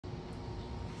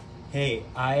Hey,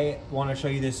 I want to show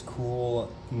you this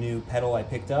cool new pedal I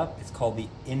picked up. It's called the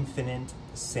Infinite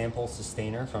Sample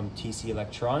Sustainer from TC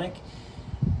Electronic.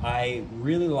 I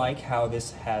really like how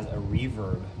this has a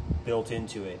reverb built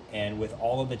into it, and with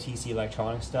all of the TC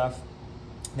Electronic stuff,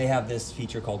 they have this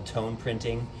feature called tone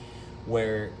printing,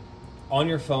 where on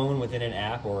your phone within an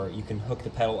app, or you can hook the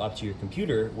pedal up to your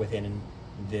computer within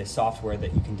the software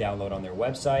that you can download on their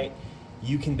website.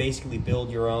 You can basically build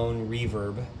your own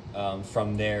reverb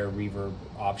from their reverb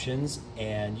options,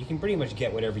 and you can pretty much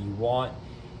get whatever you want.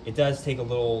 It does take a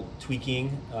little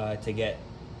tweaking to get,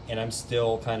 and I'm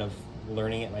still kind of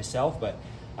learning it myself, but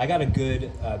I got a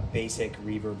good basic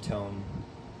reverb tone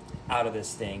out of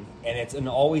this thing, and it's an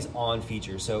always on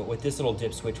feature. So with this little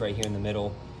dip switch right here in the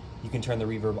middle, you can turn the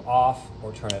reverb off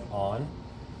or turn it on,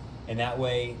 and that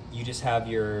way you just have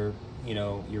your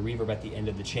your reverb at the end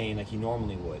of the chain like you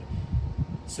normally would.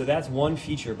 So that's one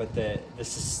feature, but the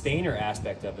sustainer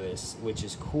aspect of this, which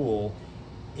is cool,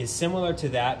 is similar to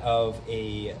that of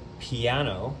a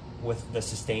piano with the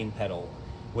sustain pedal,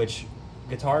 which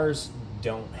guitars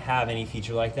don't have any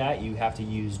feature like that. You have to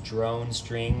use drone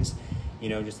strings,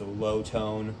 just a low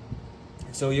tone.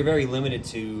 So you're very limited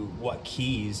to what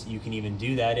keys you can even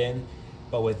do that in.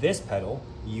 But with this pedal,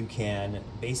 you can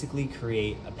basically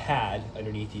create a pad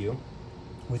underneath you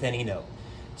with any note.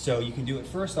 So you can do it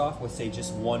first off with, say,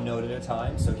 just one note at a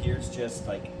time. So here's just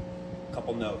like a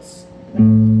couple notes.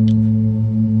 And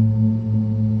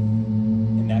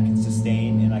that can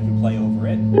sustain, and I can play over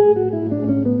it.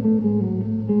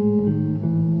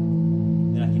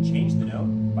 Then I can change the note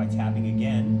by tapping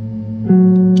again.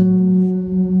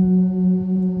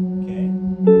 Okay.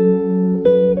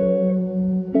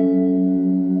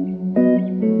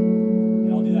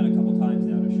 And I'll do that a couple times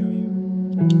now to show you.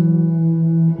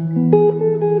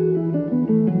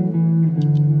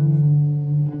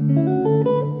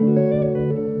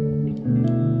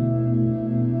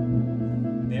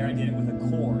 There I did it with a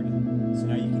chord, so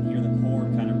now you can hear the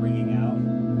chord kind of ringing out.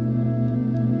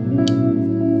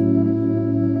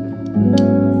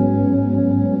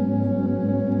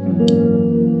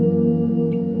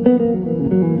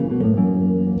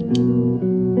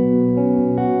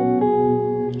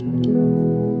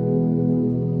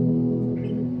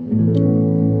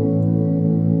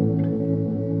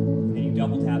 And then you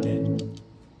double tap it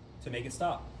to make it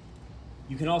stop.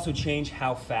 You can also change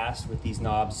how fast with these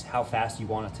knobs, how fast you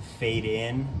want it to fade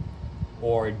in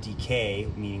or decay,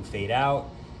 meaning fade out.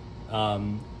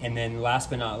 And then last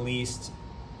but not least,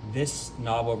 this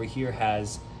knob over here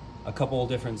has a couple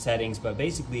different settings, but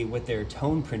basically with their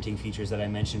tone printing features that I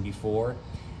mentioned before,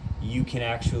 you can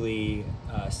actually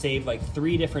save like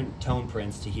 3 different tone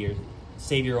prints to here,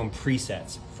 save your own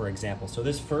presets, for example. So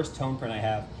this first tone print I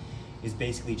have is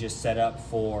basically just set up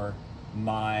for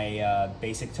my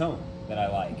basic tone that I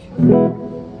like.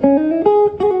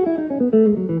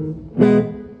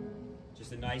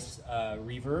 Just a nice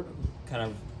reverb, kind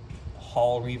of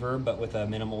hall reverb, but with a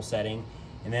minimal setting.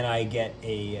 And then I get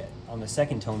on the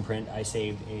second tone print, I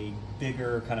saved a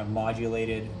bigger kind of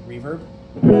modulated reverb.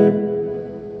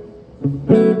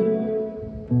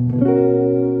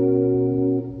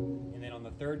 And then on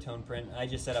the third tone print, I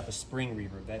just set up a spring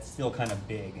reverb. That's still kind of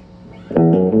big.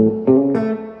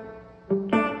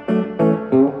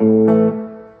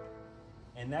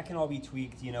 And that can all be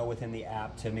tweaked, within the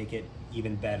app to make it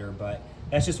even better, but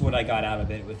that's just what I got out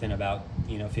of it within about,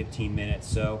 15 minutes.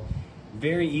 So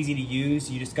very easy to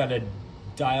use. You just got to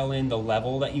dial in the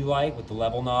level that you like with the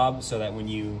level knob, so that when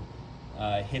you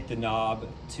hit the knob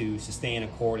to sustain a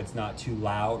chord, it's not too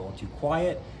loud or too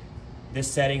quiet.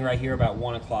 This setting right here, about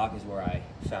 1 o'clock, is where I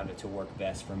found it to work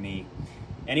best for me.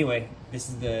 Anyway, this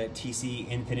is the TC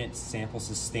Infinite Sample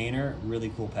Sustainer. Really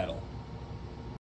cool pedal.